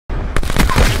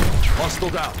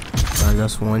Hostile down. Alright,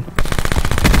 that's one. Two.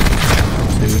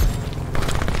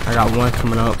 I got one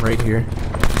coming up right here.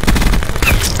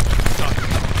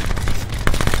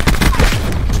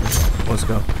 Let's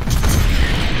go.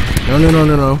 No, no, no,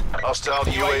 no, no. Hostile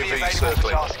UAV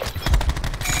circling.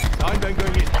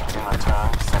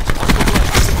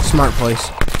 Smart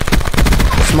place.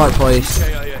 Smart place.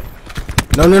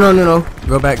 No, no, no, no, no.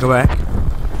 Go back, go back.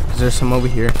 Cause there's some over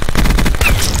here.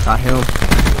 Got him.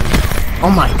 Oh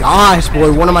my gosh,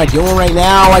 boy, what am I doing right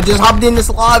now? I just hopped in this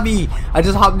lobby. I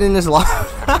just hopped in this lobby.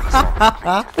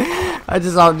 I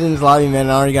just hopped in this lobby, man.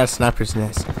 I already got a sniper's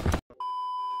nest.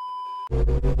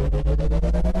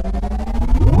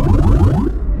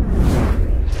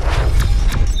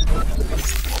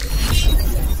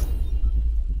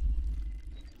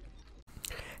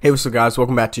 Hey, what's up guys,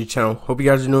 welcome back to the channel. Hope you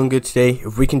guys are doing good today.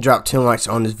 If we can drop 10 likes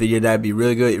on this video, that'd be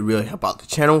really good. It really help out the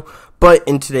channel. But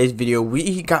in today's video,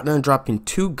 we got done dropping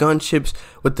 2 gunships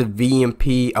with the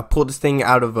VMP. I pulled this thing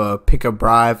out of a pickup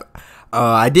drive.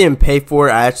 I didn't pay for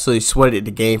it. I actually sweated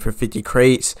the game for 50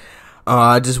 crates.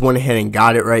 I just went ahead and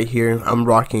got it right here. I'm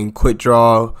rocking quick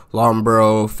draw, long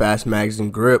barrel, fast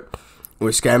magazine grip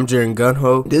with scavenger and gun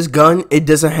hoe. This gun, it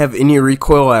doesn't have any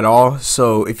recoil at all,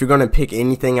 so if you're gonna pick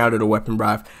anything out of the weapon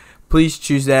drive, please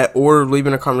choose that, or leave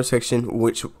in the comment section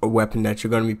which weapon that you're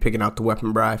gonna be picking out the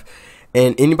weapon drive.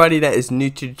 And anybody that is new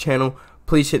to the channel,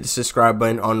 please hit the subscribe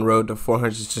button on the road to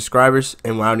 400 subscribers.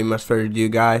 And without any much further ado,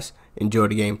 guys, enjoy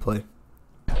the gameplay.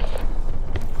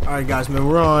 Alright guys, man,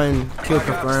 we're on kill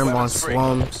confirm on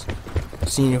slums,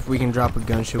 seeing if we can drop a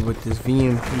gunship with this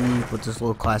VMP, with this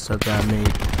little class up that I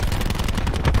made.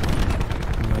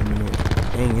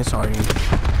 Dang, it's already. Dang,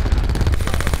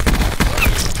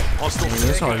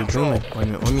 it's already booming. Wait a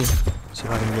minute, let me see if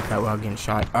I can get that without getting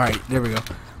shot. Alright, there we go.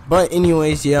 But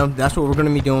anyways, yeah, that's what we're gonna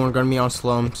be doing. We're gonna be on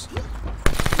slums.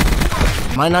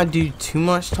 Might not do too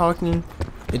much talking.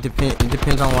 It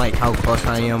depends on like how close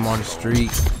I am on the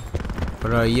street.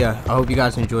 But yeah, I hope you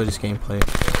guys enjoy this gameplay.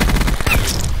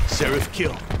 Sheriff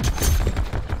kill.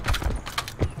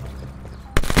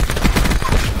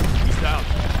 He's down.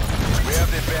 We have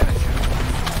the advantage.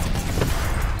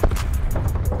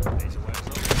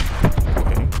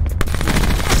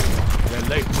 They're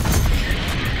late.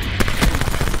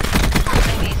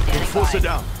 Force it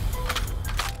down.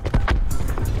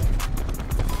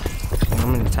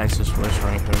 I'm in Texas West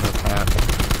right here. Look at that.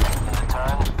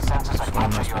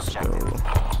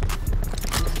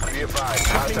 Be advised,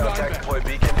 hostile attack deploy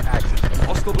beacon active.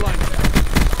 Hostile blind.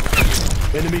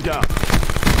 Enemy down.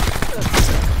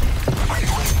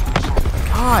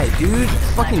 God, dude,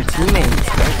 fucking teammates.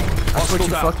 That's what you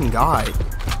fucking got.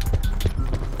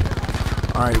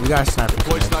 Alright, we got a sniper.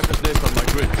 Deploy sniper's nest on my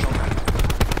grid.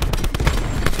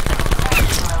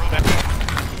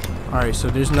 Alright, so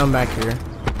there's none back here.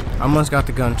 I almost got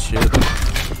the gunship.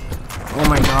 Oh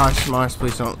my gosh, Mars,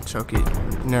 please don't choke it.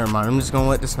 Never mind, I'm just gonna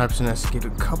let the sniper's nest get a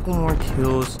couple more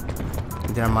kills,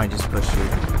 and then I might just push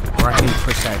it. Or I can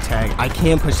push that tag. I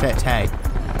can push that tag.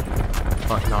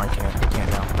 Fuck, no, I can't. I can't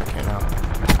now. I can't now.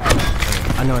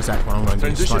 I know exactly what I'm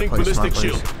gonna do. Smart place, smart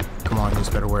place. Come on, this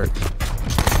better work.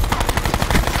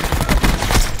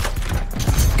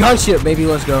 Gunship, baby,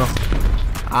 let's go.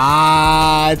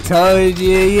 I told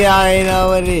you, you already know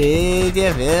what it is.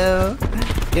 You feel?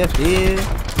 You feel?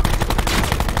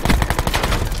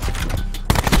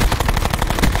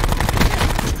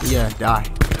 Yeah, die.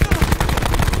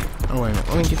 Oh, wait a minute.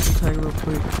 Let me get this tag real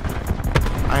quick.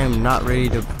 I am not ready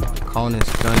to call in this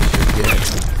gunship yet.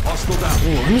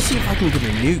 Ooh, let me see if I can get a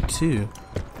nuke, too.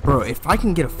 Bro, if I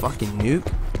can get a fucking nuke,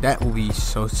 that will be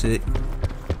so sick.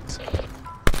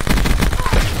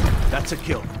 That's a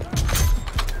kill.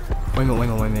 Wait a minute, wait a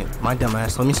minute, wait a minute. My dumb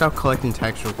ass. Let me stop collecting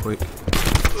tags real quick.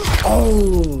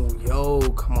 Oh, yo,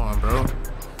 come on, bro.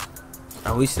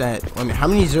 At least that. Wait a minute, how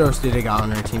many zeros did they got on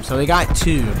their team? So they got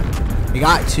 2. They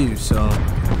got 2. So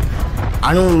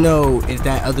I don't know if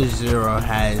that other zero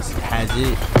has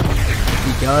it.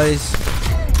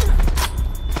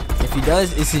 If he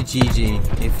does, it's a GG.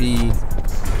 If he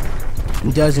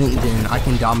doesn't, then I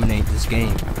can dominate this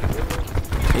game.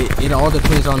 It all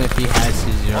depends on if he has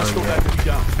his zero yet.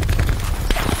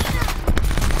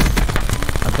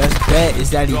 My best bet is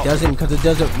that he doesn't, because it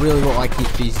doesn't really look like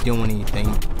he's doing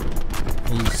anything.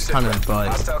 He's kind of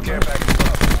buzzed. Yeah,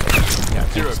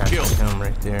 that's him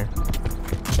right there.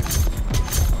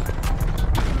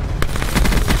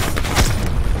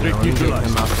 Let me get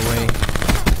him out the way.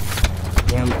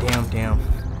 Damn.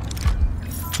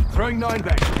 Throwing 9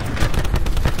 back.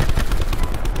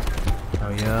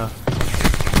 Oh yeah.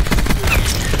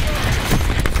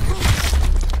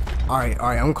 Alright,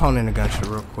 I'm calling in a gunship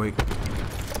real quick.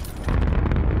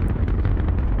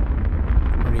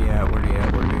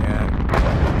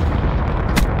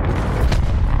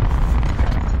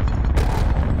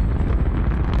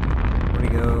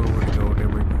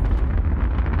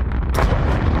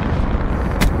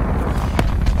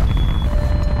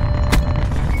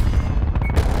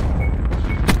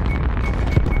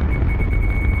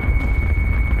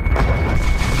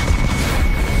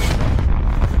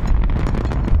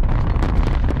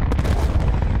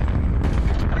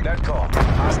 Net call.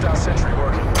 Hostile sentry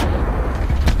working.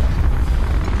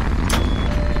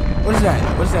 What is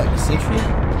that? What is that? The sentry?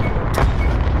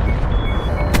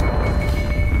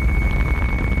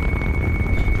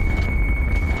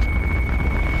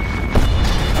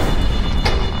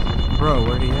 Bro,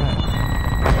 where he at?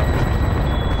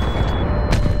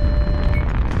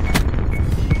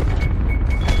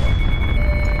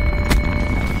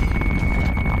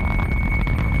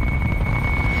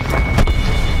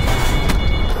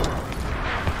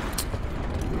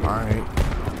 Alright.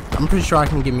 I'm pretty sure I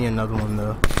can give me another one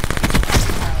though.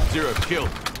 0 kill.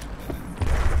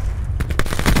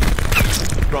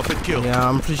 Profit kill. Yeah,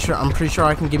 I'm pretty sure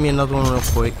I can give me another one real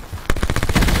quick.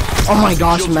 Oh my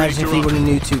gosh, imagine if he would have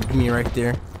YouTube me right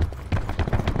there.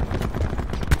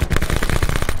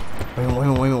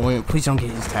 Wait. Please don't get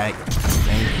his tag.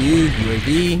 Thank you,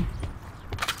 UAV.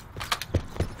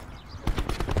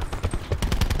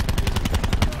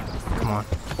 Come on.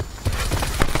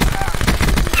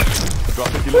 Drop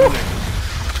it, eliminate.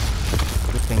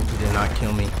 Good thing he did not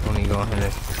kill me. Let me go ahead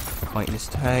and fight this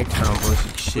tag. Turn on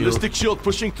ballistic shield. Ballistic shield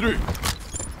pushing through.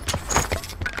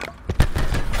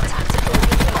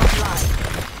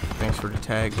 Thanks for the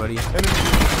tag, buddy. I'm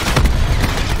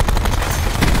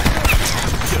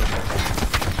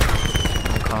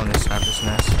calling this sniper's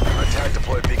nest. Attack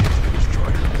deploy beacon to be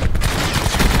destroyed.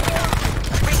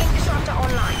 Bringing disruptor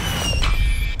online.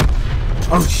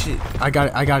 Oh shit! I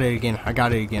got it again. I got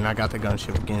the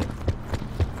gunship again.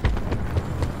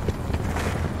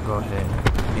 Go ahead.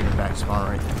 Get him back spawn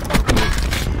right there.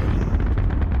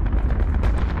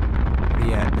 Where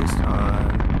he at this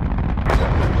time?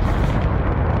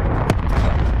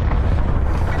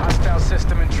 Hostile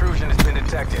system intrusion has been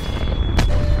detected.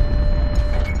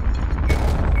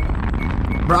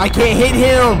 Bro, I can't hit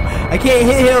him!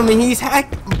 And he's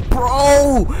hacked.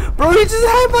 Bro, he just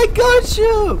hacked my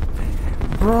gunship!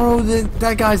 Bro,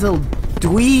 that guy's a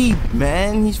dweeb,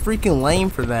 man. He's freaking lame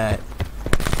for that.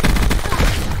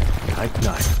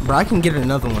 Bro, I can get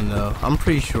another one though. I'm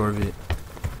pretty sure of it.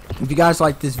 If you guys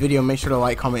like this video, make sure to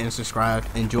like, comment, and subscribe,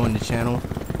 and join the channel.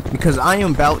 Because I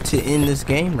am about to end this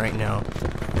game right now.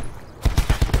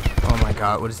 Oh my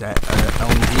god, what is that?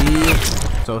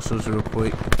 LMG. Socials real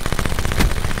quick.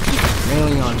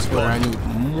 Mainly on Twitter. I need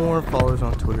more followers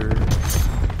on Twitter.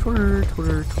 Twitter.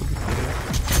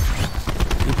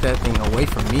 Get that thing away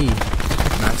from me.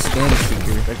 Not stand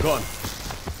secure. They're gone.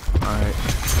 Alright,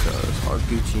 so it's our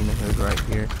Gucci in the hood right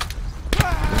here.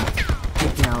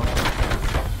 Get down.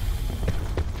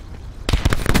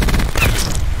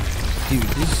 Dude,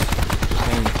 this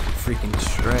thing freaking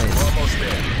shreds. Almost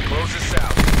there. Close this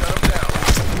out. Cut him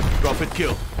down. Drop it,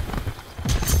 kill.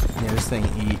 Yeah, this thing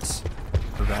eats.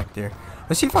 Go back there.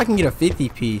 Let's see if I can get a 50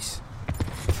 piece.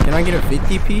 Can I get a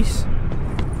 50 piece?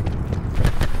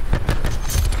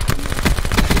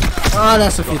 Oh,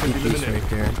 that's a 50 piece right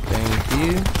there.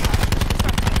 Thank you.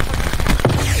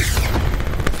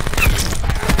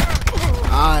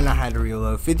 Ah, and I had to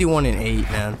reload. 51 and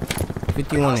 8, man.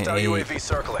 51 and 8. UAV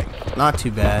circling. Not too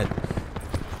bad.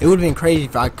 It would have been crazy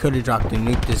if I could have dropped a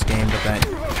nuke this game, but that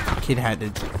kid had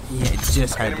to. He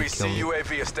just had to Enemy kill me.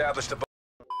 CUAV established above.